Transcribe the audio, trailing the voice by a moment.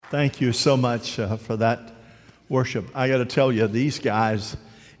Thank you so much for that worship. I got to tell you, these guys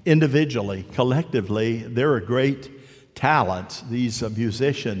individually, collectively, they're a great talent, these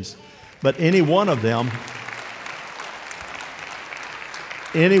musicians. But any one of them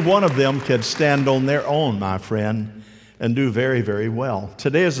can stand on their own, my friend, and do very, very well.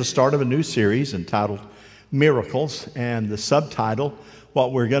 Today is the start of a new series entitled Miracles, and the subtitle,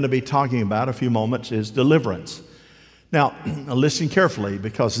 what we're going to be talking about a few moments, is deliverance. Now, listen carefully,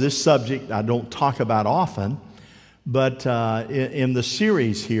 because this subject I don't talk about often, but in the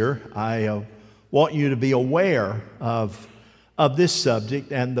series here, I want you to be aware of this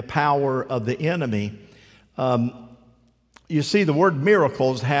subject and the power of the enemy. You see, the word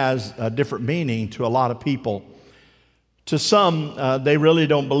miracles has a different meaning to a lot of people. To some, they really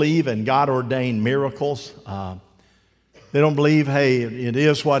don't believe in God-ordained miracles. They don't believe, hey, it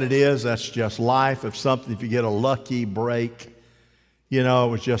is what it is. That's just life. If you get a lucky break, it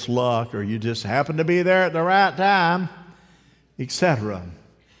was just luck, or you just happen to be there at the right time, etc.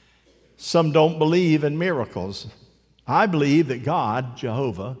 Some don't believe in miracles. I believe that God,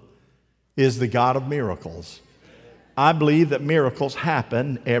 Jehovah, is the God of miracles. I believe that miracles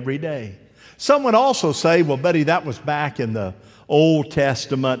happen every day. Some would also say, well, buddy, that was back in the Old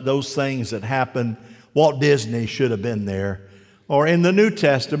Testament, those things that happened. Walt Disney should have been there. Or in the New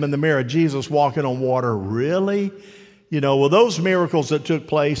Testament, the mirror, Jesus walking on water. Really? Well, those miracles that took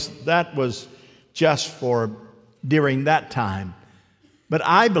place, that was just for during that time. But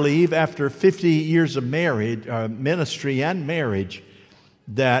I believe after 50 years of marriage, ministry and marriage,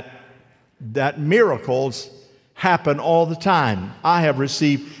 that miracles happen all the time. I have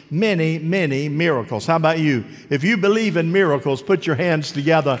received many, many miracles. How about you? If you believe in miracles, put your hands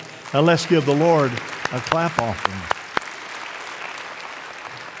together and let's give the Lord a clap offering.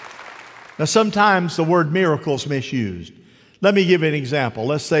 Now, sometimes the word miracle is misused. Let me give you an example.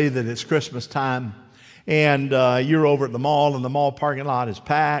 Let's say that it's Christmas time and you're over at the mall and the mall parking lot is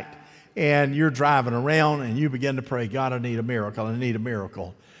packed and you're driving around and you begin to pray, God, I need a miracle. I need a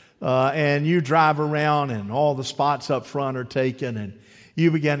miracle. And you drive around and all the spots up front are taken and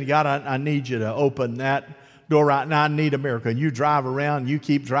you begin, God, I need you to open that door right now. I need a miracle. And you drive around, you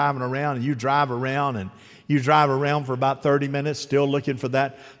keep driving around, and you drive around, and you drive around for about 30 minutes still looking for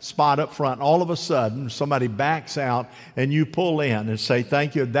that spot up front. All of a sudden, somebody backs out and you pull in and say,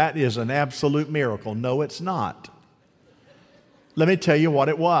 thank you, that is an absolute miracle. No, it's not. Let me tell you what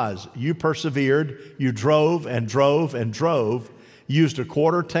it was. You persevered, you drove and drove and drove, used a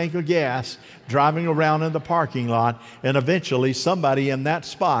quarter tank of gas, driving around in the parking lot, and eventually somebody in that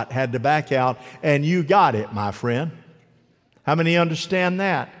spot had to back out, and you got it, my friend. How many understand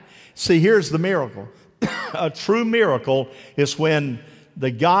that? See, here's the miracle. A true miracle is when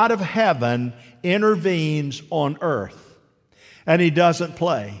the God of heaven intervenes on earth, and He doesn't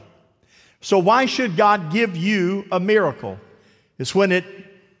play. So why should God give you a miracle? It's when it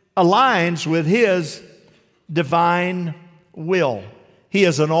aligns with His divine will. He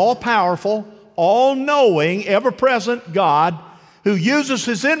is an all-powerful, all-knowing, ever-present God who uses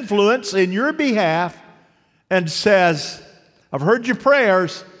His influence in your behalf and says, I've heard your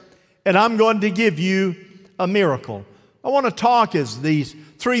prayers and I'm going to give you a miracle. I want to talk as these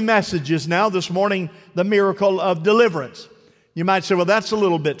three messages now this morning, the miracle of deliverance. You might say, well, that's a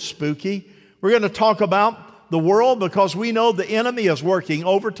little bit spooky. We're going to talk about the world because we know the enemy is working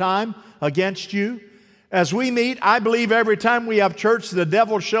overtime against you. As we meet, I believe every time we have church, the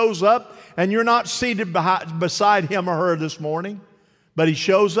devil shows up, and you're not seated beside him or her this morning, but he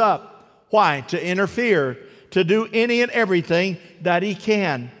shows up. Why? To interfere, to do any and everything that he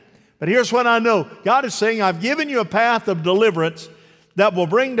can. But here's what I know. God is saying, I've given you a path of deliverance that will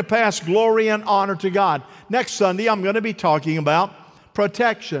bring to pass glory and honor to God. Next Sunday, I'm going to be talking about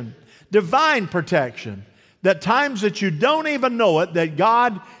protection, divine protection. That times that you don't even know it, that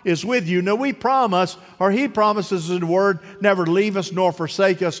God is with you. Now we promise, or He promises in the Word, never to leave us nor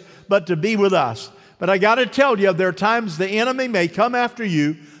forsake us, but to be with us. But I got to tell you, there are times the enemy may come after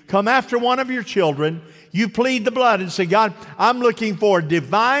you, come after one of your children. You plead the blood and say, God, I'm looking for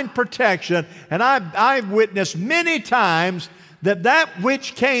divine protection. And I've witnessed many times that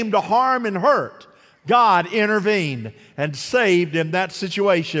which came to harm and hurt, God intervened and saved in that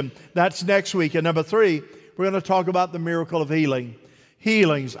situation. That's next week. And number 3, we're going to talk about the miracle of healing.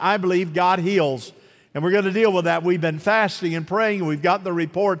 Healings. I believe God heals. And we're going to deal with that. We've been fasting and praying. We've got the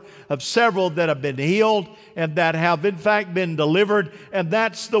report of several that have been healed and that have in fact been delivered. And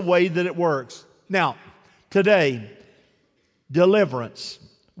that's the way that it works. Now, today, deliverance.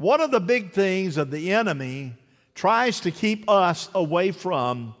 One of the big things that the enemy tries to keep us away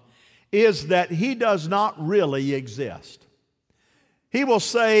from is that He does not really exist. He will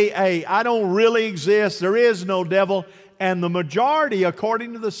say, hey, I don't really exist. There is no devil. And the majority,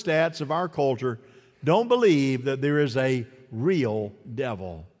 according to the stats of our culture, don't believe that there is a real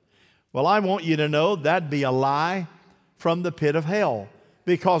devil. Well, I want you to know that'd be a lie from the pit of hell,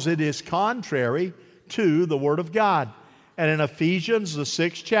 because it is contrary to the Word of God. And in Ephesians, the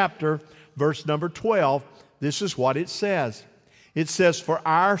 6th chapter, verse number 12, this is what it says. It says, for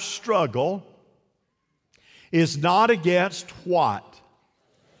our struggle is not against what?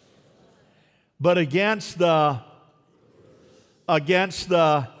 But against the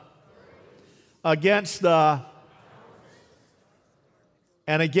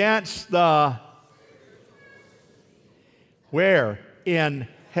where? In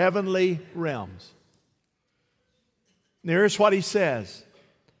heavenly realms. Here's what he says.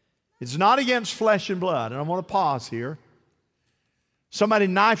 It's not against flesh and blood. And I want to pause here. Somebody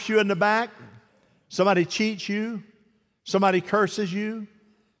knifes you in the back. Somebody cheats you. Somebody curses you.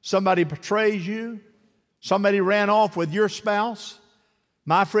 Somebody betrays you. Somebody ran off with your spouse.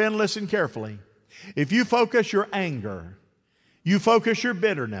 My friend, listen carefully. If you focus your anger, you focus your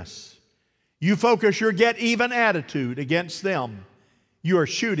bitterness, you focus your get-even attitude against them, you are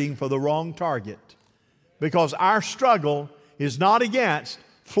shooting for the wrong target. Because our struggle is not against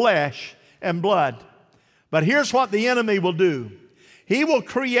flesh and blood. But here's what the enemy will do. He will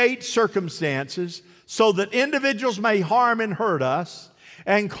create circumstances so that individuals may harm and hurt us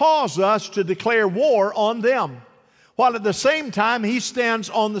and cause us to declare war on them. While at the same time he stands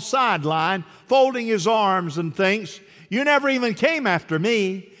on the sideline folding his arms and thinks, you never even came after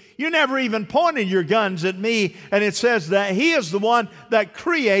me. You never even pointed your guns at me. And it says that he is the one that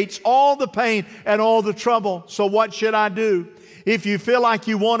creates all the pain and all the trouble. So what should I do? If you feel like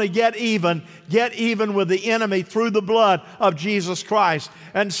you want to get even with the enemy through the blood of Jesus Christ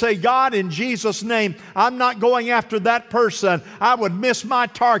and say, God, in Jesus' name, I'm not going after that person. I would miss my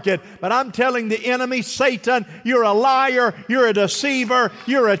target. But I'm telling the enemy, Satan, you're a liar, you're a deceiver,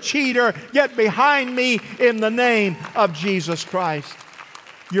 you're a cheater. Get behind me in the name of Jesus Christ.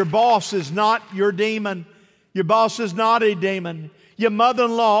 Your boss is not your demon. Your boss is not a demon. Your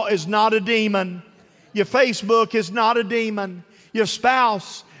mother-in-law is not a demon. Your Facebook is not a demon. Your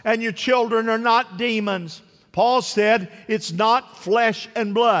spouse and your children are not demons. Paul said it's not flesh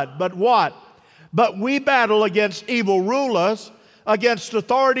and blood, but what? But we battle against evil rulers, against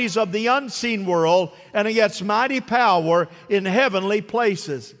authorities of the unseen world, and against mighty power in heavenly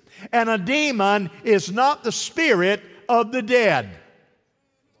places. And a demon is not the spirit of the dead.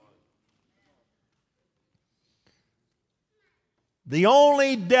 The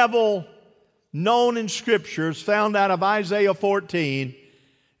only devil known in Scripture is found out of Isaiah 14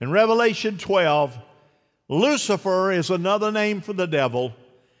 and Revelation 12. Lucifer is another name for the devil.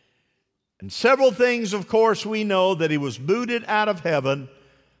 And several things, of course, we know that he was booted out of heaven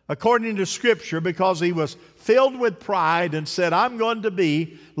according to Scripture because he was filled with pride and said, I'm going to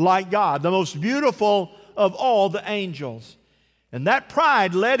be like God, the most beautiful of all the angels. And that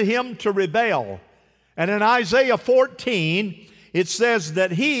pride led him to rebel. And in Isaiah 14, it says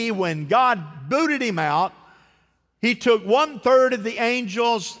that he, when God booted him out, he took 1/3 of the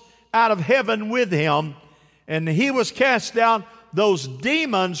angels out of heaven with him, and he was cast out. Those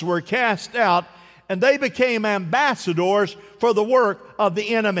demons were cast out, and they became ambassadors for the work of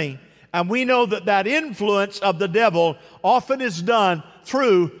the enemy. And we know that that influence of the devil often is done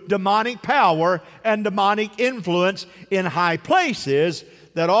through demonic power and demonic influence in high places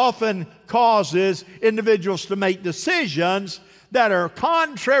that often causes individuals to make decisions that are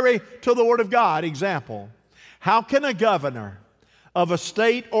contrary to the Word of God. Example, how can a governor of a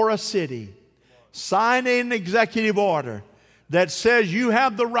state or a city sign an executive order that says you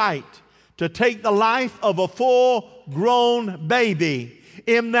have the right to take the life of a full-grown baby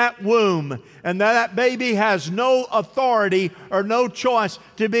in that womb, and that baby has no authority or no choice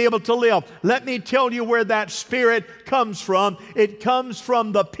to be able to live? Let me tell you where that spirit comes from. It comes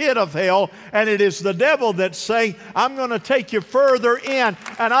from the pit of hell, and it is the devil that's saying, I'm going to take you further in,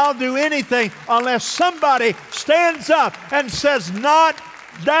 and I'll do anything unless somebody stands up and says,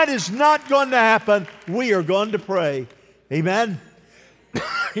 that is not going to happen. We are going to pray. Amen.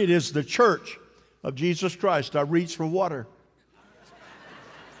 It is the church of Jesus Christ. I reach for water.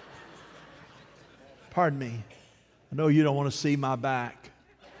 Pardon me. I know you don't want to see my back.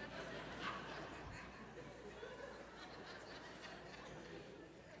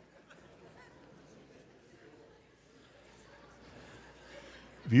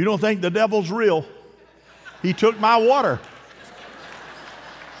 If you don't think the devil's real, he took my water.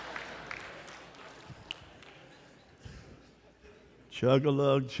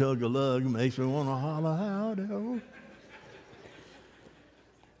 Chug-a-lug, makes me want to holler, howdy-ho.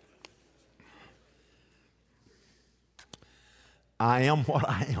 I am what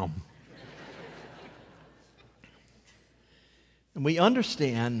I am. And we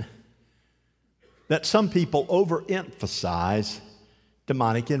understand that some people overemphasize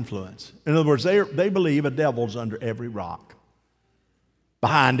demonic influence. In other words, they believe a devil's under every rock,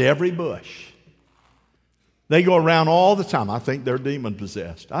 behind every bush. They go around all the time. I think they're demon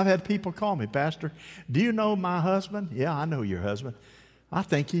possessed. I've had people call me, Pastor, do you know my husband? Yeah, I know your husband. I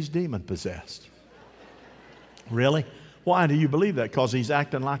think he's demon possessed. Really? Why do you believe that? Because he's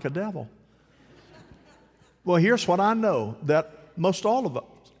acting like a devil. Well, here's what I know, that most all of us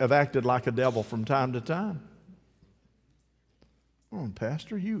have acted like a devil from time to time. Oh,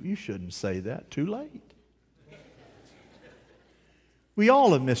 Pastor, you shouldn't say that. Too late. We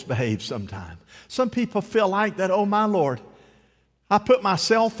all have misbehaved sometime. Some people feel like that, oh my Lord, I put my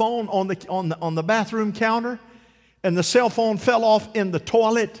cell phone on the bathroom counter and the cell phone fell off in the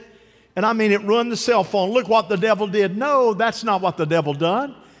toilet. And I mean, it ruined the cell phone. Look what the devil did. No, that's not what the devil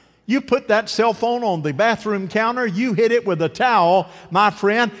done. You put that cell phone on the bathroom counter, you hit it with a towel, my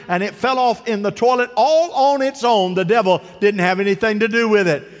friend, and it fell off in the toilet all on its own. The devil didn't have anything to do with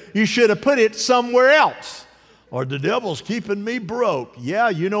it. You should have put it somewhere else. Or the devil's keeping me broke. Yeah,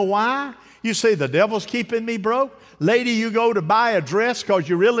 you know why? You say the devil's keeping me broke? Lady, you go to buy a dress because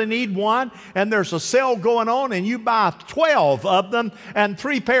you really need one, and there's a sale going on, and you buy 12 of them and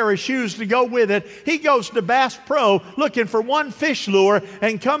 3 pair of shoes to go with it. He goes to Bass Pro looking for one fish lure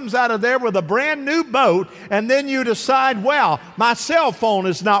and comes out of there with a brand new boat, and then you decide, well, my cell phone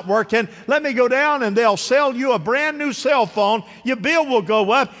is not working. Let me go down and they'll sell you a brand new cell phone. Your bill will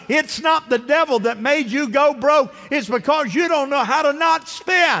go up. It's not the devil that made you go broke. It's because you don't know how to not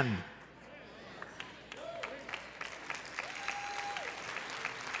spend.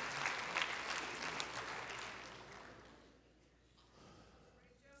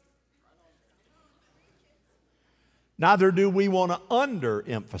 Neither do we want to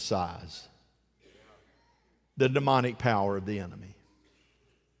underemphasize the demonic power of the enemy.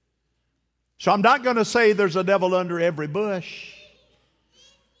 So I'm not going to say there's a devil under every bush,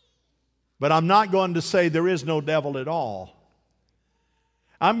 but I'm not going to say there is no devil at all.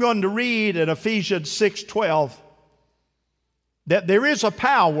 I'm going to read in Ephesians 6:12 that there is a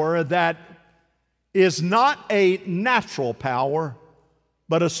power that is not a natural power,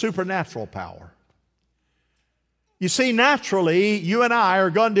 but a supernatural power. You see, naturally, you and I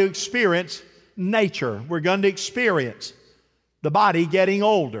are going to experience nature. We're going to experience the body getting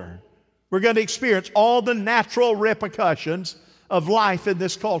older. We're going to experience all the natural repercussions of life in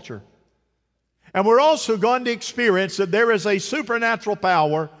this culture. And we're also going to experience that there is a supernatural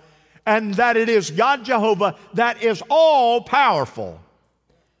power and that it is God Jehovah that is all powerful.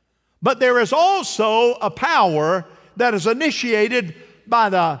 But there is also a power that is initiated by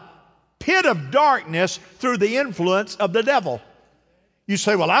the pit of darkness through the influence of the devil. You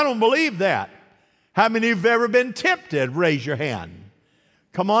say, well, I don't believe that. How many of you have ever been tempted? Raise your hand.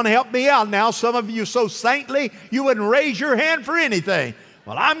 Come on, help me out now. Some of you so saintly, you wouldn't raise your hand for anything.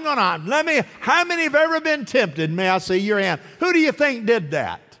 Well, how many have ever been tempted? May I see your hand? Who do you think did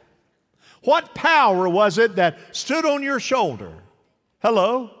that? What power was it that stood on your shoulder?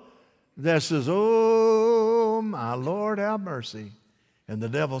 Hello? That says, oh, my Lord, have mercy. And the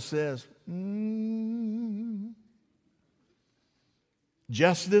devil says,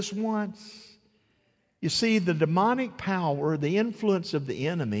 just this once. You see, the demonic power, the influence of the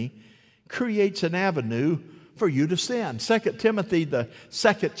enemy, creates an avenue for you to sin. 2 Timothy, the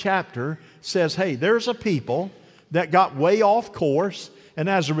 2nd chapter, says, hey, there's a people that got way off course, and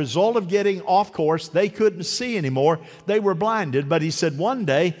as a result of getting off course, they couldn't see anymore. They were blinded, but he said one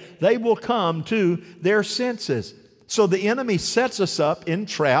day they will come to their senses. So the enemy sets us up in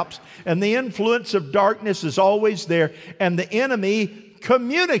traps, and the influence of darkness is always there, and the enemy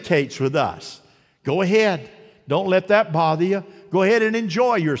communicates with us. Go ahead. Don't let that bother you. Go ahead and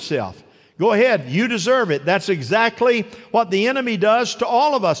enjoy yourself. Go ahead. You deserve it. That's exactly what the enemy does to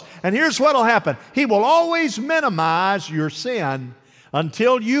all of us. And here's what will happen. He will always minimize your sin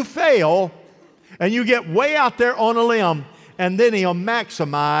until you fail and you get way out there on a limb. And then he'll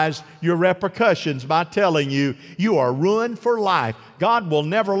maximize your repercussions by telling you, you are ruined for life. God will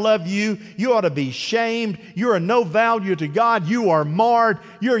never love you. You ought to be shamed. You're of no value to God. You are marred.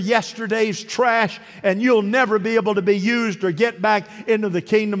 You're yesterday's trash, and you'll never be able to be used or get back into the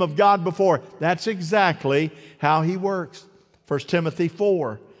kingdom of God before. That's exactly how he works. 1 Timothy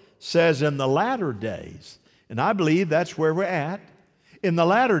 4 says, in the latter days, and I believe that's where we're at, in the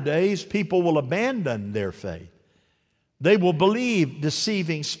latter days, people will abandon their faith. They will believe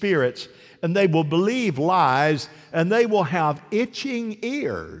deceiving spirits, and they will believe lies, and they will have itching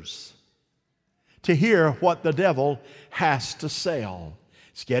ears to hear what the devil has to sell.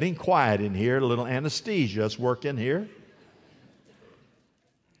 It's getting quiet in here. A little anesthesia is working here.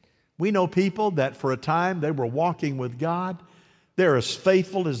 We know people that for a time they were walking with God. They're as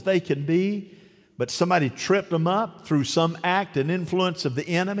faithful as they can be, but somebody tripped them up through some act and influence of the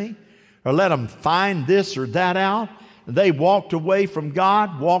enemy, or let them find this or that out. They walked away from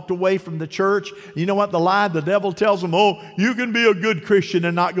God, walked away from the church. You know what the lie the devil tells them? Oh, you can be a good Christian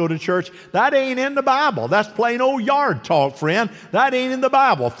and not go to church. That ain't in the Bible. That's plain old yard talk, friend. That ain't in the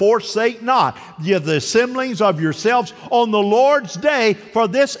Bible. Forsake not the assemblings of yourselves on the Lord's day, for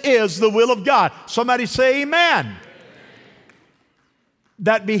this is the will of God. Somebody say amen.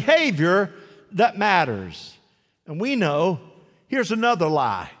 That behavior that matters. And we know, here's another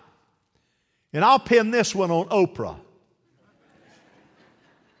lie. And I'll pin this one on Oprah.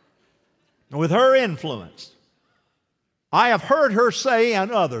 With her influence, I have heard her say,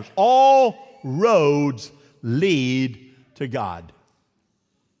 and others, all roads lead to God.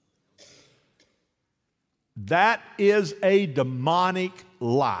 That is a demonic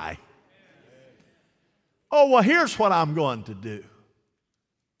lie. Oh, well, here's what I'm going to do.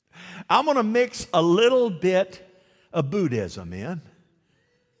 I'm going to mix a little bit of Buddhism in,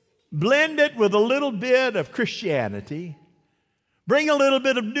 blend it with a little bit of Christianity, bring a little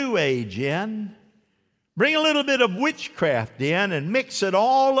bit of New Age in, bring a little bit of witchcraft in, and mix it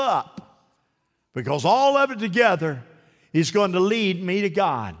all up, because all of it together is going to lead me to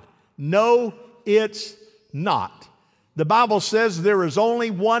God. No, it's not. The Bible says there is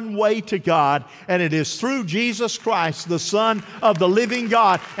only one way to God, and it is through Jesus Christ, the Son of the living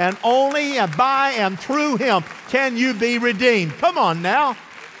God. And only by and through Him can you be redeemed. Come on now.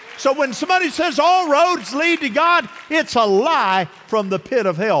 So when somebody says all roads lead to God, it's a lie from the pit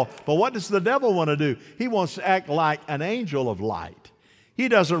of hell. But what does the devil want to do? He wants to act like an angel of light. He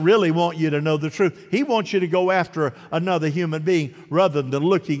doesn't really want you to know the truth. He wants you to go after another human being rather than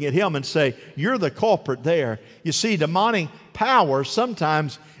looking at him and say, you're the culprit there. You see, demonic power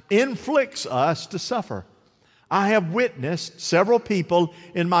sometimes inflicts us to suffer. I have witnessed several people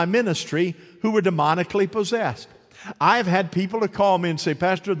in my ministry who were demonically possessed. I've had people to call me and say,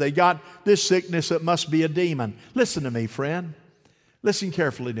 Pastor, they got this sickness, it must be a demon. Listen to me, friend. Listen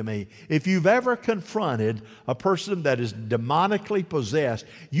carefully to me. If you've ever confronted a person that is demonically possessed,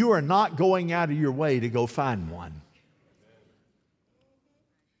 you are not going out of your way to go find one.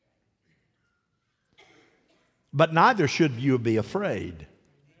 But neither should you be afraid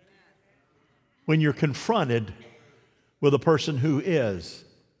when you're confronted with a person who is.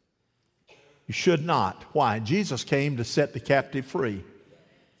 You should not. Why? Jesus came to set the captive free.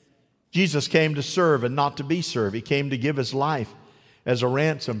 Jesus came to serve and not to be served. He came to give His life as a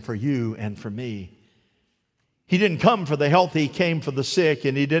ransom for you and for me. He didn't come for the healthy, He came for the sick,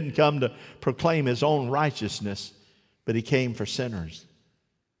 and He didn't come to proclaim His own righteousness, but He came for sinners.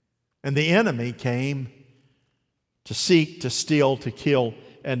 And the enemy came to seek, to steal, to kill,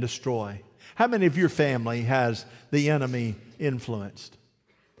 and destroy. How many of your family has the enemy influenced?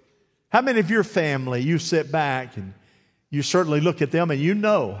 How many of your family, you sit back and you certainly look at them and you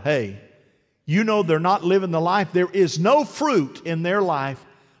know, hey, you know they're not living the life. There is no fruit in their life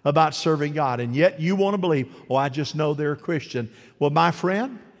about serving God. And yet you want to believe, oh, I just know they're a Christian. Well, my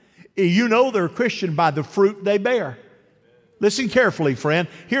friend, you know they're a Christian by the fruit they bear. Listen carefully, friend.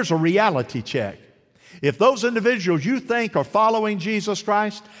 Here's a reality check. If those individuals you think are following Jesus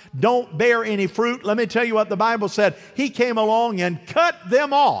Christ don't bear any fruit, let me tell you what the Bible said. He came along and cut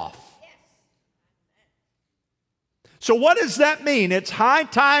them off. So what does that mean? It's high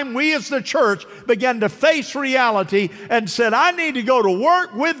time we as the church began to face reality and said, I need to go to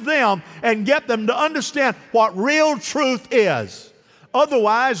work with them and get them to understand what real truth is.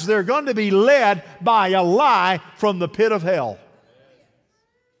 Otherwise, they're going to be led by a lie from the pit of hell.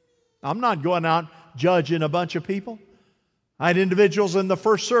 I'm not going out judging a bunch of people. I had individuals in the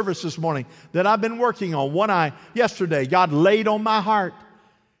first service this morning that I've been working on. One yesterday, God laid on my heart.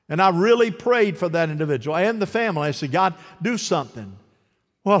 And I really prayed for that individual and the family. I said, God, do something.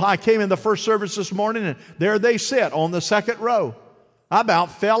 Well, I came in the first service this morning, and there they sit on the second row. I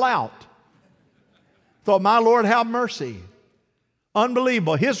about fell out. Thought, my Lord, have mercy.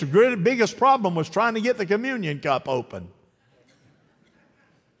 Unbelievable. His biggest problem was trying to get the communion cup open.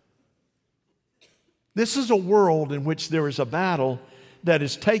 This is a world in which there is a battle that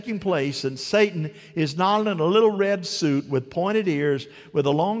is taking place, and Satan is not in a little red suit with pointed ears, with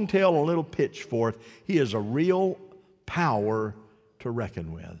a long tail and a little pitchfork. He is a real power to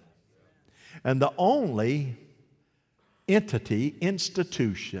reckon with. And the only entity,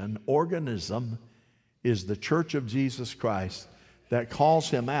 institution, organism is the Church of Jesus Christ that calls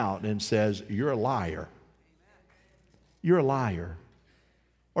him out and says, "You're a liar. You're a liar"?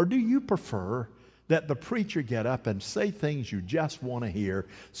 Or do you prefer that the preacher get up and say things you just want to hear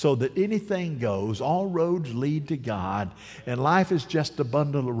so that anything goes, all roads lead to God, and life is just a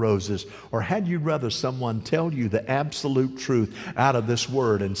bundle of roses? Or had you rather someone tell you the absolute truth out of this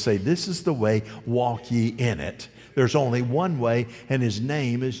word and say, "This is the way, walk ye in it"? There's only one way, and his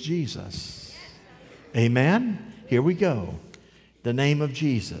name is Jesus. Amen? Here we go. The name of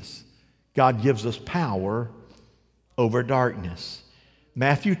Jesus. God gives us power over darkness.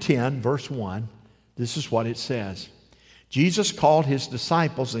 Matthew 10, verse 1, this is what it says. Jesus called his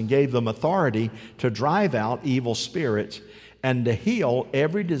disciples and gave them authority to drive out evil spirits and to heal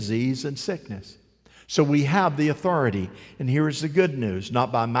every disease and sickness. So we have the authority. And here is the good news: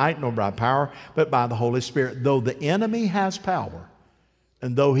 not by might nor by power, but by the Holy Spirit. Though the enemy has power,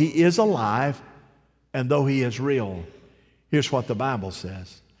 and though he is alive, and though he is real, here's what the Bible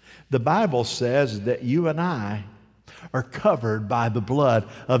says. The Bible says that you and I are covered by the blood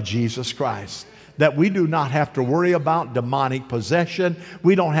of Jesus Christ. That we do not have to worry about demonic possession.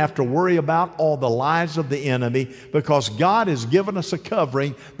 We don't have to worry about all the lies of the enemy, because God has given us a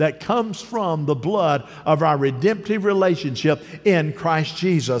covering that comes from the blood of our redemptive relationship in Christ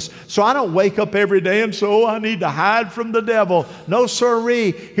Jesus. So I don't wake up every day and say, "Oh, I need to hide from the devil." No,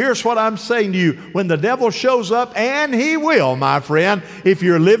 sirree. Here's what I'm saying to you. When the devil shows up, and he will, my friend, if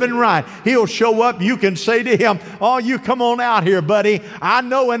you're living right, he'll show up. You can say to him, "Oh, you come on out here, buddy. I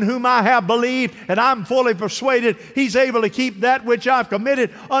know in whom I have believed, and I'm fully persuaded he's able to keep that which I've committed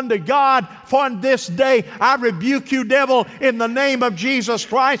unto God. For in this day I rebuke you, devil, in the name of Jesus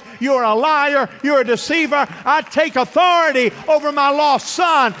Christ. You're a liar. You're a deceiver. I take authority over my lost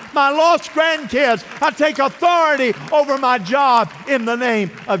son, my lost grandkids. I take authority over my job in the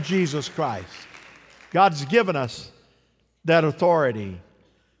name of Jesus Christ." God's given us that authority,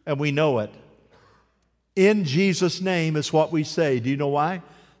 and we know it. In Jesus' name is what we say. Do you know why?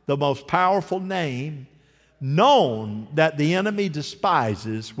 The most powerful name known that the enemy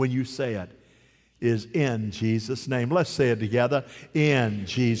despises when you say it is in Jesus' name. Let's say it together. In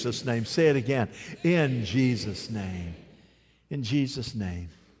Jesus' name. Say it again. In Jesus' name. In Jesus' name.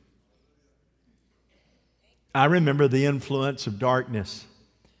 I remember the influence of darkness.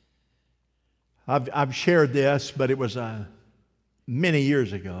 I've shared this, but it was many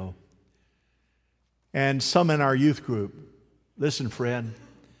years ago. And some in our youth group. Listen, friend.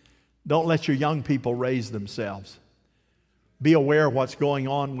 Don't let your young people raise themselves. Be aware of what's going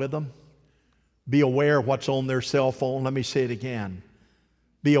on with them. Be aware of what's on their cell phone. Let me say it again.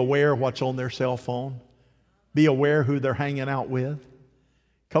 Be aware of what's on their cell phone. Be aware who they're hanging out with.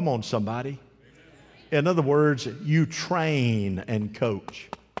 Come on, somebody. In other words, you train and coach.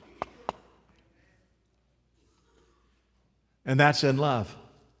 And that's in love.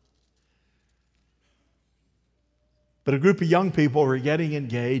 But a group of young people were getting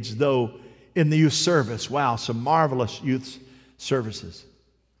engaged, though, in the youth service. Wow, some marvelous youth services.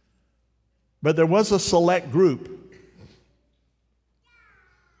 But there was a select group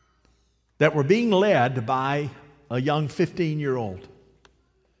that were being led by a young 15-year-old.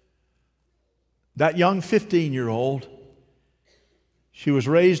 That young 15-year-old, she was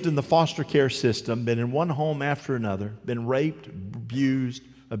raised in the foster care system, been in one home after another, been raped,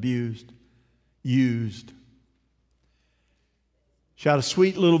 abused, used. She had a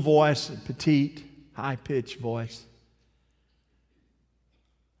sweet little voice, a petite, high-pitched voice.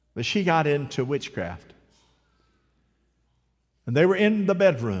 But she got into witchcraft. And they were in the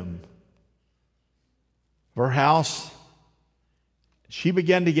bedroom of her house. She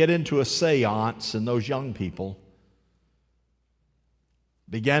began to get into a seance, and those young people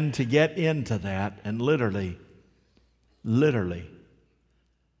began to get into that, and literally,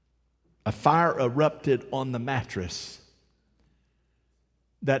 a fire erupted on the mattress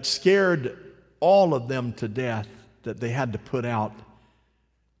that scared all of them to death, that they had to put out.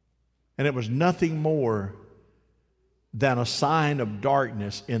 And it was nothing more than a sign of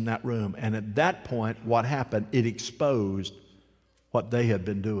darkness in that room. And at that point, what happened? It exposed what they had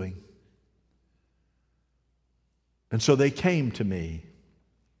been doing. And so they came to me.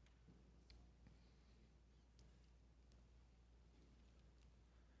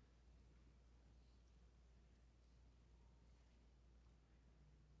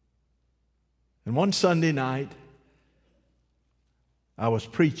 And one Sunday night, I was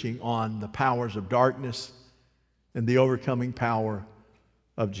preaching on the powers of darkness and the overcoming power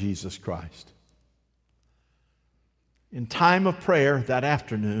of Jesus Christ. In time of prayer that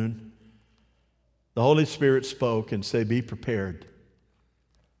afternoon, the Holy Spirit spoke and said, "Be prepared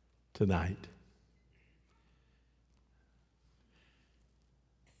tonight."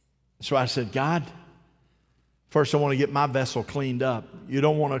 So I said, God, first I want to get my vessel cleaned up. You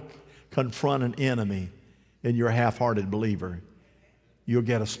don't want to confront an enemy and you're a half-hearted believer. You'll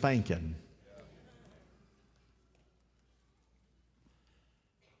get a spanking.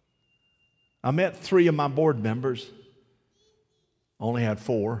 I met 3 of my board members. Only had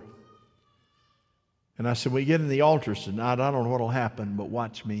 4. And I said, we get in the altars tonight. I don't know what will happen, but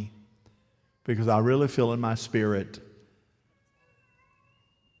watch me. Because I really feel in my spirit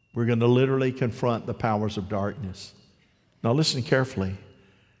we're going to literally confront the powers of darkness. Now listen carefully.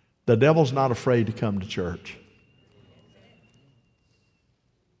 The devil's not afraid to come to church.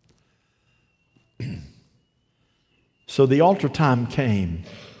 So the altar time came.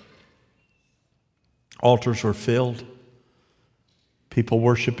 Altars were filled. People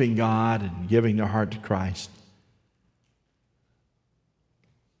worshiping God and giving their heart to Christ.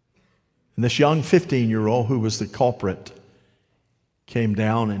 And this young 15-year-old who was the culprit came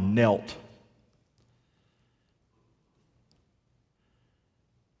down and knelt.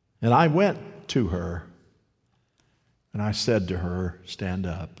 And I went to her and I said to her, stand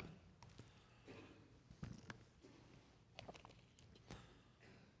up.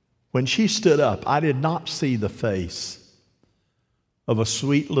 When she stood up, I did not see the face of a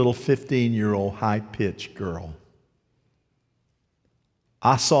sweet little 15-year-old high-pitched girl.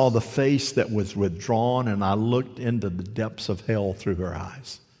 I saw the face that was withdrawn, and I looked into the depths of hell through her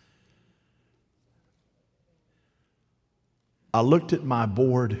eyes. I looked at my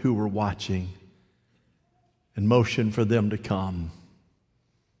board who were watching and motioned for them to come.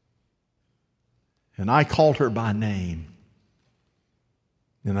 And I called her by name.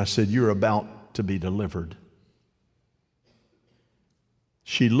 And I said, you're about to be delivered.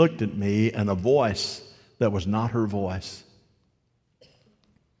 She looked at me, and a voice that was not her voice,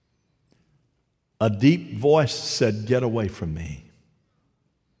 a deep voice said, get away from me.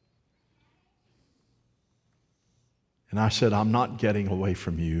 And I said, I'm not getting away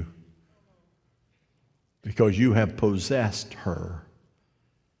from you because you have possessed her,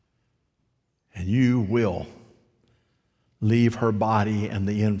 and you will leave her body and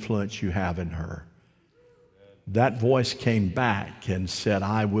the influence you have in her. That voice came back and said,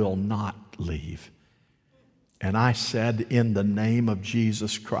 I will not leave. And I said, in the name of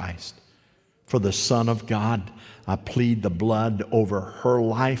Jesus Christ, for the Son of God, I plead the blood over her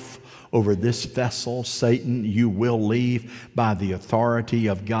life, over this vessel. Satan, you will leave by the authority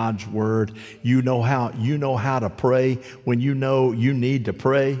of God's word. You know how to pray when you know you need to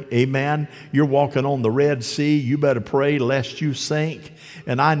pray. Amen. You're walking on the Red Sea. You better pray lest you sink.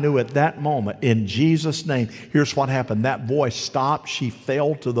 And I knew at that moment, in Jesus' name, here's what happened. That voice stopped. She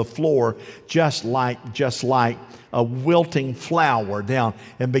fell to the floor just like a wilting flower down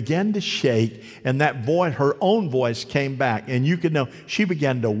and began to shake. And that voice, her own voice, came back. And you could know she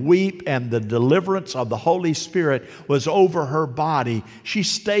began to weep, and the deliverance of the Holy Spirit was over her body. She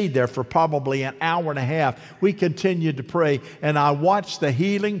stayed there for probably an hour and a half. We continued to pray, and I watched the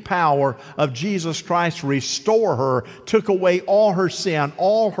healing power of Jesus Christ restore her, took away all her sin,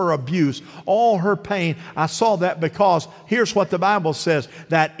 all her abuse, all her pain. I saw that because here's what the Bible says,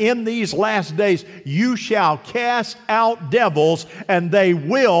 that in these last days you shall cast out devils, and they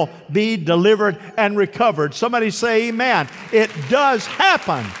will be delivered and recovered. Somebody say amen. It does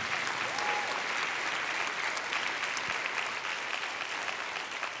happen.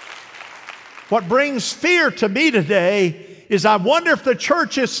 What brings fear to me today is I wonder if the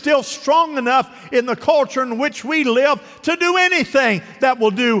church is still strong enough in the culture in which we live to do anything that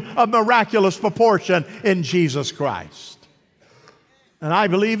will do a miraculous proportion in Jesus Christ. And I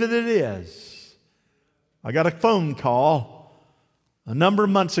believe that it is. I got a phone call a number of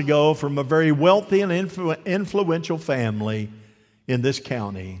months ago from a very wealthy and influential family in this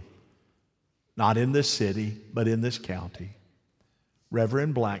county. Not in this city, but in this county.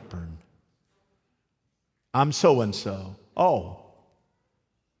 Reverend Blackburn. I'm so-and-so. Oh,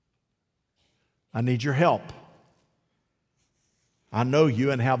 I need your help. I know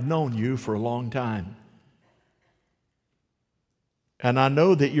you and have known you for a long time. And I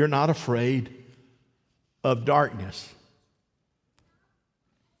know that you're not afraid of darkness.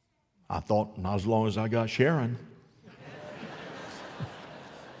 I thought, not as long as I got Sharon.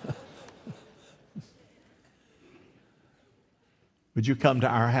 Would you come to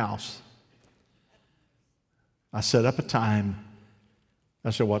our house? I set up a time.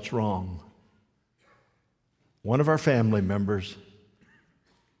 I said, what's wrong? One of our family members,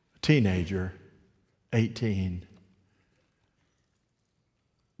 a teenager, 18,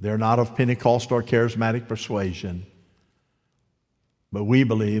 they're not of Pentecostal or charismatic persuasion, but we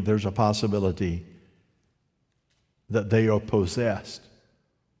believe there's a possibility that they are possessed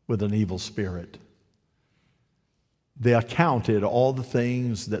with an evil spirit. They accounted all the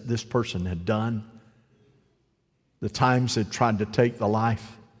things that this person had done, the times they tried to take the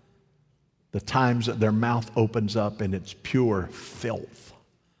life, the times that their mouth opens up and it's pure filth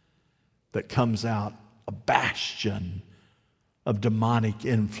that comes out, a bastion of demonic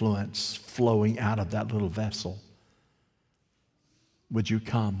influence flowing out of that little vessel. Would you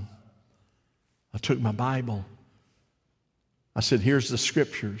come? I took my Bible. I said, here's the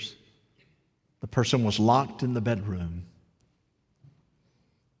scriptures. The person was locked in the bedroom.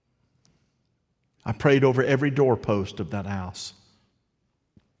 I prayed over every doorpost of that house.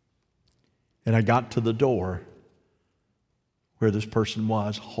 And I got to the door where this person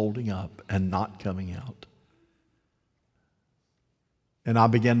was holding up and not coming out. And I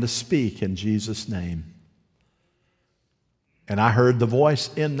began to speak in Jesus' name. And I heard the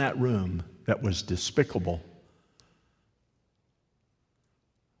voice in that room that was despicable.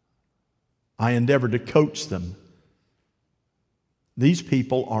 I endeavored to coach them. These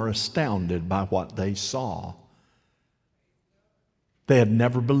people are astounded by what they saw. They had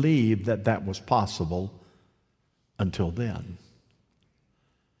never believed that that was possible until then.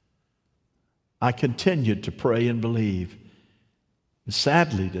 I continued to pray and believe.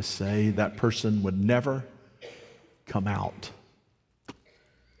 Sadly to say, that person would never come out.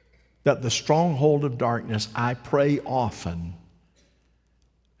 That the stronghold of darkness, I pray often,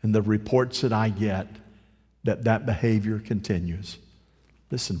 and the reports that I get, that behavior continues.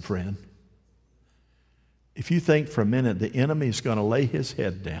 Listen, friend, if you think for a minute the enemy is going to lay his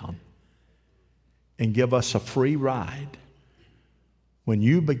head down and give us a free ride, when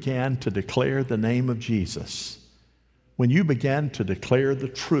you began to declare the name of Jesus, when you began to declare the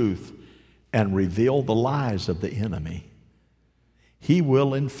truth and reveal the lies of the enemy, he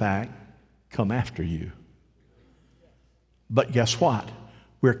will in fact come after you. But guess what?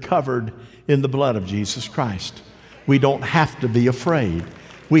 We're covered in the blood of Jesus Christ. We don't have to be afraid.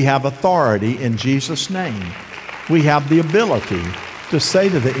 We have authority in Jesus' name. We have the ability to say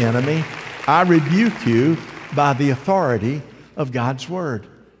to the enemy, I rebuke you by the authority of God's word.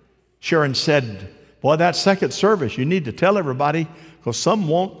 Sharon said, boy, that second service, you need to tell everybody because some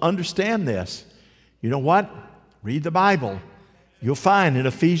won't understand this. You know what? Read the Bible. You'll find in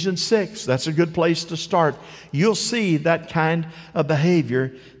Ephesians 6, that's a good place to start. You'll see that kind of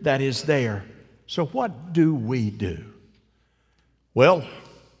behavior that is there. So what do we do? Well,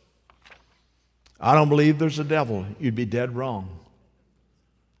 I don't believe there's a devil. You'd be dead wrong.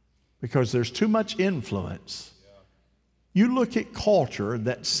 Because there's too much influence. You look at culture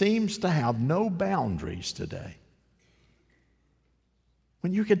that seems to have no boundaries today.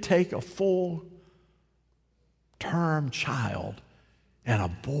 When you can take a full-term child and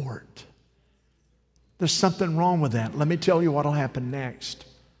abort. There's something wrong with that. Let me tell you what will happen next.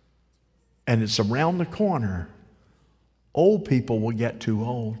 And it's around the corner. Old people will get too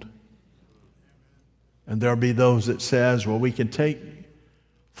old. And there'll be those that says, well, we can take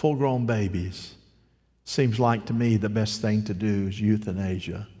full-grown babies. Seems like to me the best thing to do is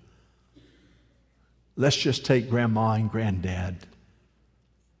euthanasia. Let's just take grandma and granddad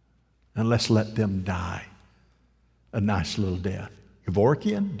and let's let them die a nice little death.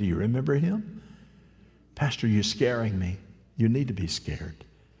 Kevorkian, do you remember him? Pastor, you're scaring me. You need to be scared.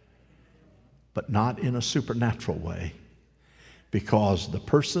 But not in a supernatural way. Because the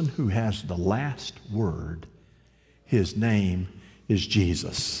person who has the last word, his name is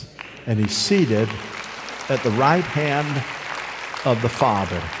Jesus. And he's seated at the right hand of the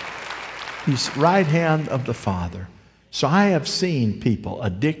Father. He's right hand of the Father. So I have seen people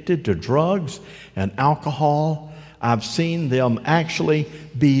addicted to drugs and alcohol. I've seen them actually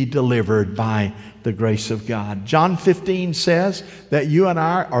be delivered by the grace of God. John 15 says that you and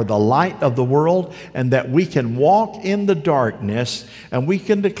I are the light of the world and that we can walk in the darkness and we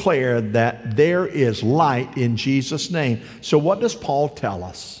can declare that there is light in Jesus' name. So what does Paul tell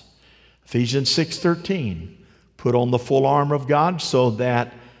us? Ephesians 6:13, put on the full armor of God so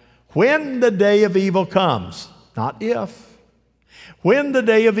that when the day of evil comes, not if, when the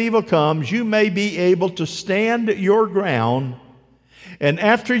day of evil comes, you may be able to stand your ground, and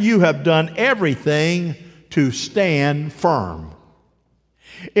after you have done everything, to stand firm.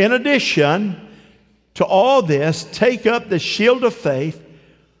 In addition to all this, take up the shield of faith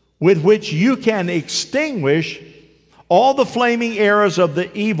with which you can extinguish all the flaming arrows of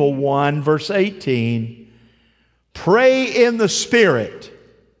the evil one. Verse 18, pray in the Spirit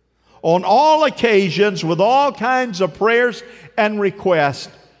on all occasions with all kinds of prayers and requests.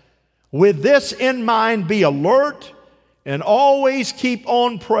 With this in mind, be alert and always keep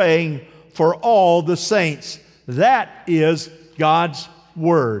on praying for all the saints. That is God's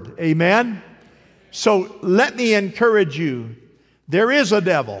word. Amen? So let me encourage you. There is a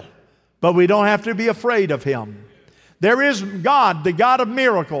devil, but we don't have to be afraid of him. There is God, the God of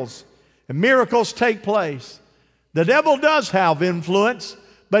miracles, and miracles take place. The devil does have influence,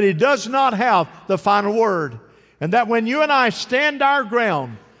 but he does not have the final word. And that when you and I stand our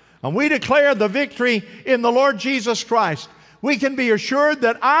ground and we declare the victory in the Lord Jesus Christ, we can be assured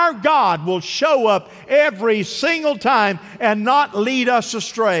that our God will show up every single time and not lead us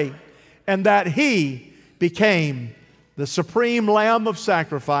astray. And that He became the supreme Lamb of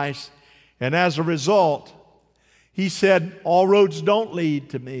sacrifice. And as a result, He said, all roads don't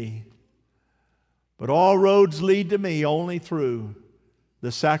lead to me, but all roads lead to me only through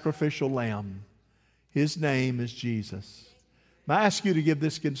the sacrificial Lamb. His name is Jesus. May I ask you to give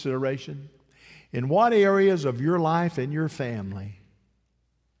this consideration? In what areas of your life and your family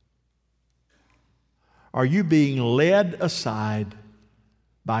are you being led aside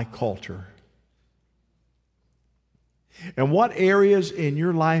by culture? And what areas in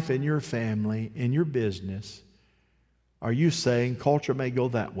your life and your family, in your business, are you saying culture may go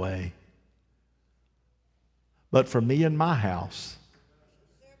that way, but for me and my house,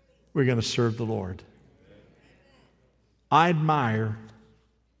 we're going to serve the Lord? I admire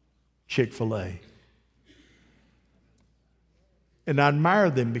Chick-fil-A. And I admire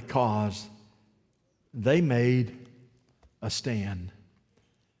them because they made a stand.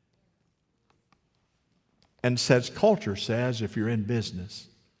 And culture says, if you're in business,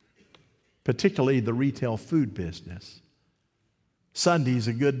 particularly the retail food business, Sunday's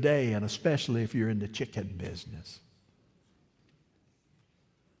a good day, and especially if you're in the chicken business.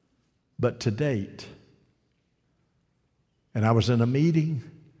 But to date, and I was in a meeting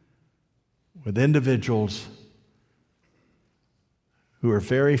with individuals who are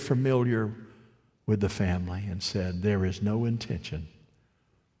very familiar with the family and said there is no intention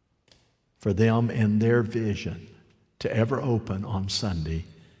for them in their vision to ever open on Sunday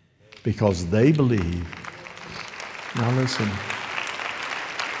because they believe. Now listen.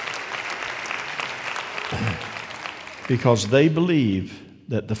 Because they believe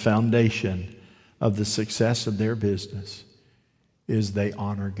that the foundation of the success of their business is they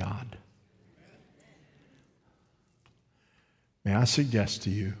honor God. May I suggest to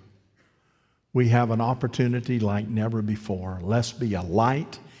you, we have an opportunity like never before. Let's be a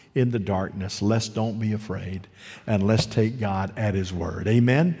light in the darkness. Let's don't be afraid. And let's take God at His word.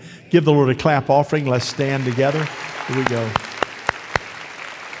 Amen? Give the Lord a clap offering. Let's stand together. Here we go.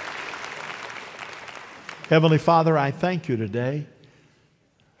 Heavenly Father, I thank you today.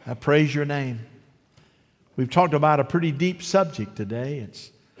 I praise your name. We've talked about a pretty deep subject today.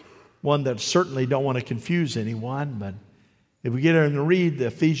 It's one that certainly don't want to confuse anyone, but if we get in and read the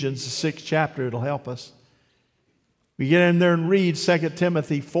Ephesians 6th chapter, it'll help us. We get in there and read 2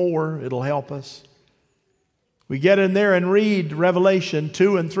 Timothy 4, it'll help us. We get in there and read Revelation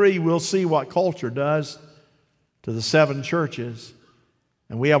 2 and 3, we'll see what culture does to the 7 churches.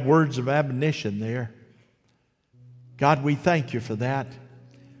 And we have words of admonition there. God, we thank you for that.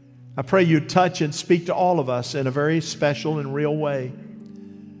 I pray you touch and speak to all of us in a very special and real way.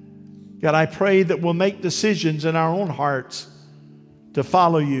 God, I pray that we'll make decisions in our own hearts to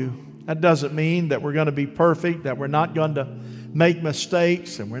follow you. That doesn't mean that we're going to be perfect, that we're not going to make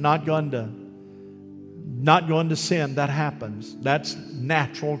mistakes, and we're not going to sin. That happens. That's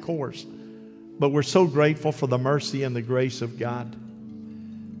natural course. But we're so grateful for the mercy and the grace of God.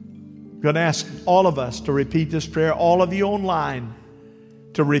 I'm going to ask all of us to repeat this prayer, all of you online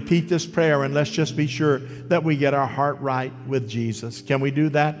to repeat this prayer, and let's just be sure that we get our heart right with Jesus. Can we do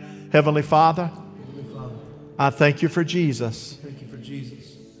that? Heavenly Father, I thank you for Jesus.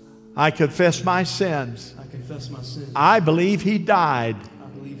 I confess my sins. I believe He died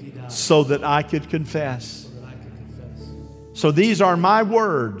so that I could confess. So these are my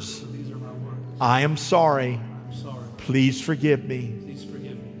words. I am sorry. Please forgive me.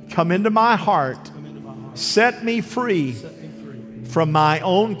 Come into my heart. Set me free from my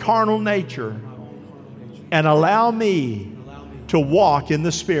own carnal nature and allow me to walk in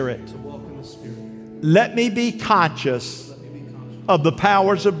the Spirit. Let me be conscious of the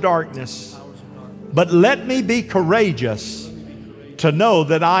powers of darkness, but let me be courageous to know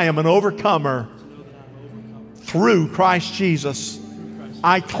that I am an overcomer through Christ Jesus.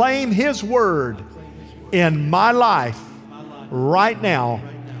 I claim His word in my life right now.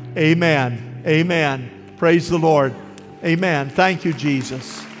 Amen. Amen. Praise the Lord. Amen. Thank you,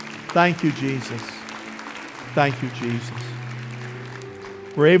 Jesus. Thank you, Jesus. Thank you, Jesus.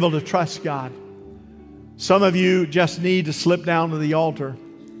 We're able to trust God. Some of you just need to slip down to the altar.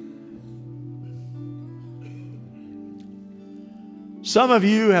 Some of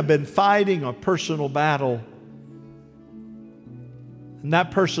you have been fighting a personal battle, and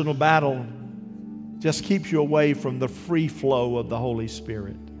that personal battle just keeps you away from the free flow of the Holy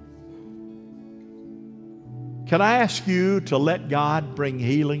Spirit. Can I ask you to let God bring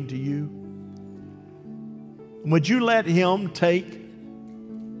healing to you? Would you let Him take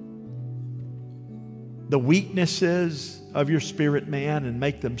the weaknesses of your spirit man and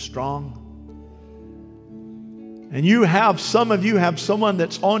make them strong? And some of you have someone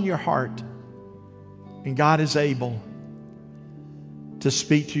that's on your heart, and God is able to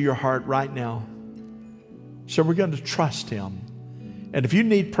speak to your heart right now. So we're going to trust Him. And if you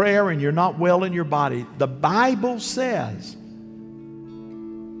need prayer and you're not well in your body, the Bible says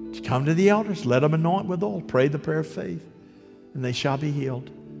to come to the elders, let them anoint with oil, pray the prayer of faith, and they shall be healed.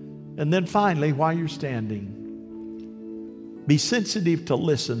 And then finally, while you're standing, be sensitive to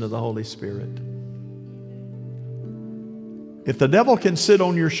listen to the Holy Spirit. If the devil can sit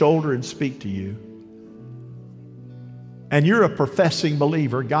on your shoulder and speak to you, and you're a professing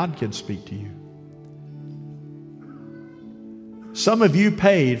believer, God can speak to you. Some of you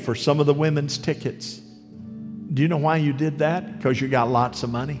paid for some of the women's tickets. Do you know why you did that? Because you got lots of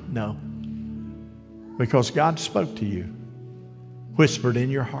money? No. Because God spoke to you, whispered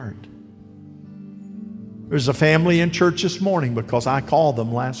in your heart. There's a family in church this morning because I called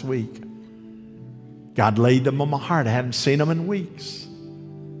them last week. God laid them on my heart. I hadn't seen them in weeks.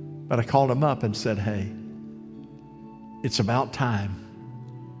 But I called them up and said, hey, it's about time.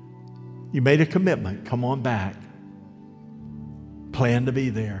 You made a commitment. Come on back. Plan to be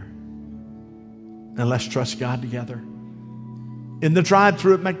there. And let's trust God together. In the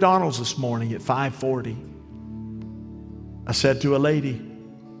drive-thru at McDonald's this morning at 5:40, I said to a lady,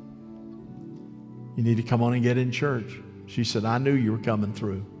 you need to come on and get in church. She said, I knew you were coming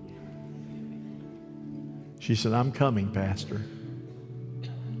through. She said, I'm coming, Pastor.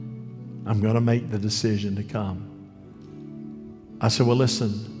 I'm going to make the decision to come. I said, well,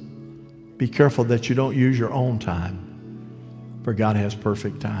 listen, be careful that you don't use your own time, for God has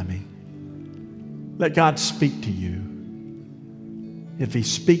perfect timing. Let God speak to you. If He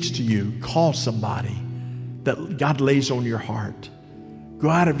speaks to you, call somebody that God lays on your heart. Go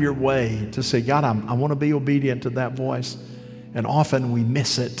out of your way to say, God, I want to be obedient to that voice. And often we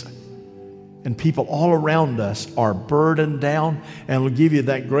miss it. And people all around us are burdened down and will give you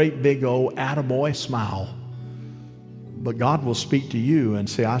that great big old attaboy smile. But God will speak to you and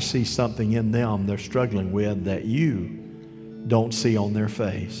say, I see something in them they're struggling with that you don't see on their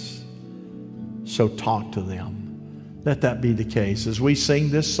face. So talk to them. Let that be the case. As we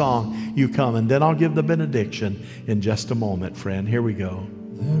sing this song, you come, and then I'll give the benediction in just a moment, friend. Here we go.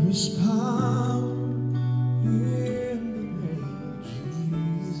 There is power in the name of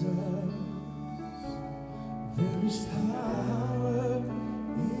Jesus. There is power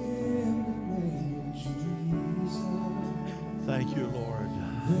in the name of Jesus. Thank you, Lord.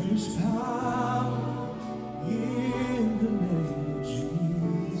 There is power in the name of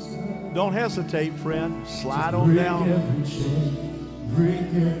Jesus. Don't hesitate, friend. Slide on down. Every chain,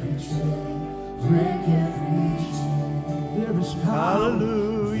 break every chain, break every chain. There is power.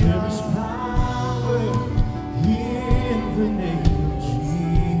 Hallelujah. There is power in the name of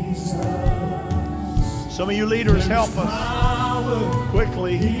Jesus. Some of you leaders, There is help us power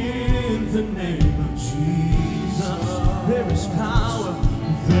quickly. in the name of Jesus. There is power.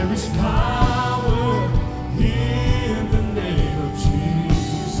 There is power in the name of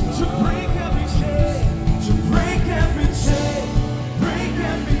Jesus. To break every chain, to break every chain, break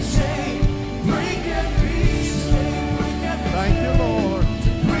every chain, break every chain, break every chain. Thank you, Lord.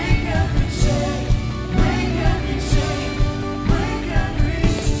 To break every chain, break every chain, break every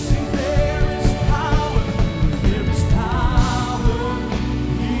chain. There is power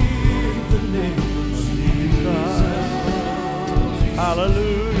in the name of Jesus.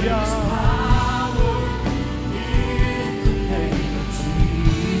 Hallelujah.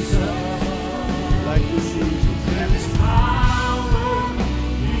 Thank you, Jesus.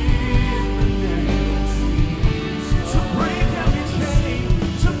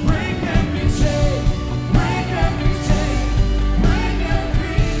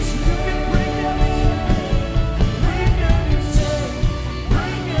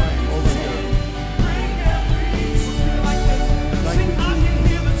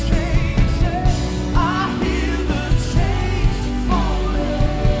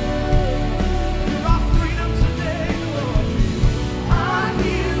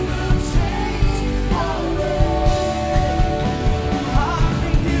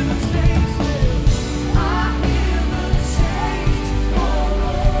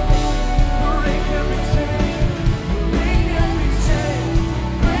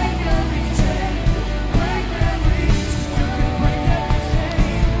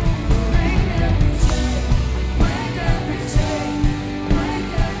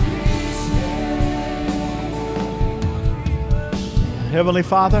 Heavenly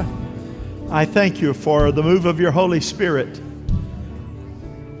Father, I thank you for the move of your Holy Spirit,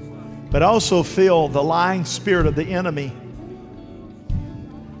 but also feel the lying spirit of the enemy.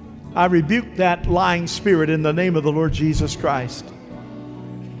 I rebuke that lying spirit in the name of the Lord Jesus Christ.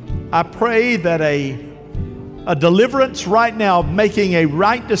 I pray that a deliverance right now, making a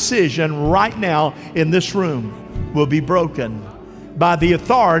right decision right now in this room, will be broken by the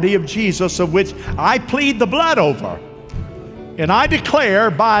authority of Jesus, of which I plead the blood over. And I declare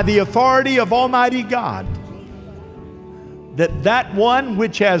by the authority of Almighty God that that one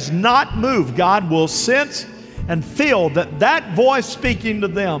which has not moved, God will sense and feel that that voice speaking to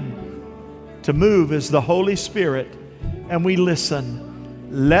them to move is the Holy Spirit, and we listen.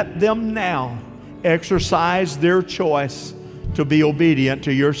 Let them now exercise their choice to be obedient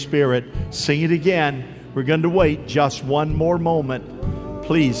to your Spirit. Sing it again. We're going to wait just one more moment.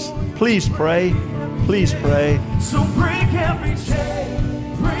 Please, please pray. Please pray. So break every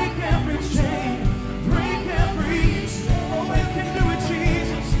chain, break every chain, break every chain. Oh, you can do it,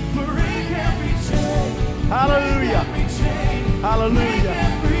 Jesus. Break every chain. Hallelujah. Break every chain. Hallelujah. Break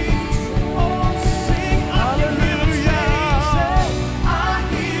every chain. Oh, sing. Hallelujah. I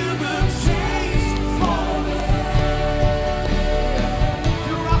hear the chains falling.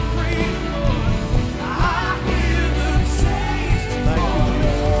 You are free, Lord. I hear the chains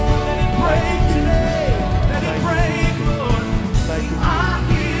falling. Let it break today. Let it break, Lord. Thank you. I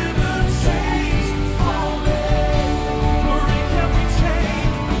hear the chains falling. Break every chain.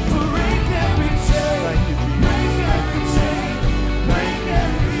 Break every chain. Thank you, Jesus. Break every chain. Break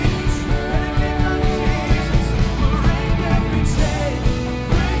every chain. Let it be like Jesus. Break every chain.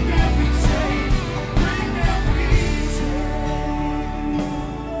 Break every chain. Break every chain.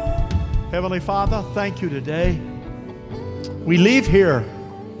 Heavenly Father, thank you today. We leave here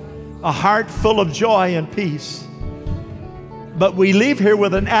a heart full of joy and peace, but we leave here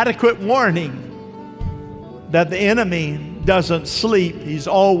with an adequate warning that the enemy doesn't sleep. He's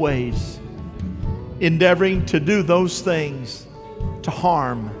always endeavoring to do those things to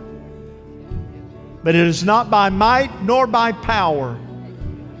harm. But it is not by might nor by power,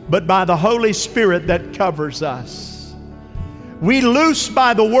 but by the Holy Spirit that covers us. We loose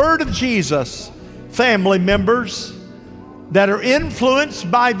by the word of Jesus family members that are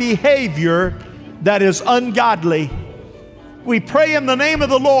influenced by behavior that is ungodly. We pray in the name of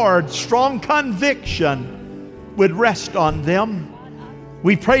the Lord, strong conviction would rest on them.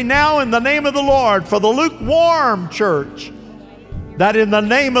 We pray now in the name of the Lord for the lukewarm church, that in the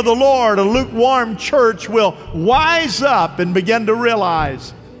name of the Lord, a lukewarm church will wise up and begin to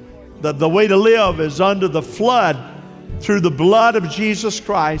realize that the way to live is under the flood through the blood of Jesus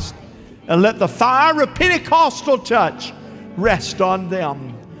Christ, and let the fire of Pentecostal touch rest on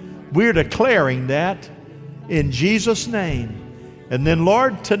them. We're declaring that in Jesus' name. And then,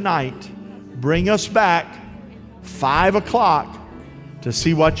 Lord, tonight, bring us back 5 o'clock to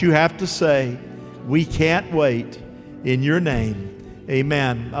see what you have to say. We can't wait. In your name,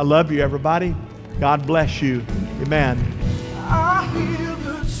 amen. I love you, everybody. God bless you. Amen.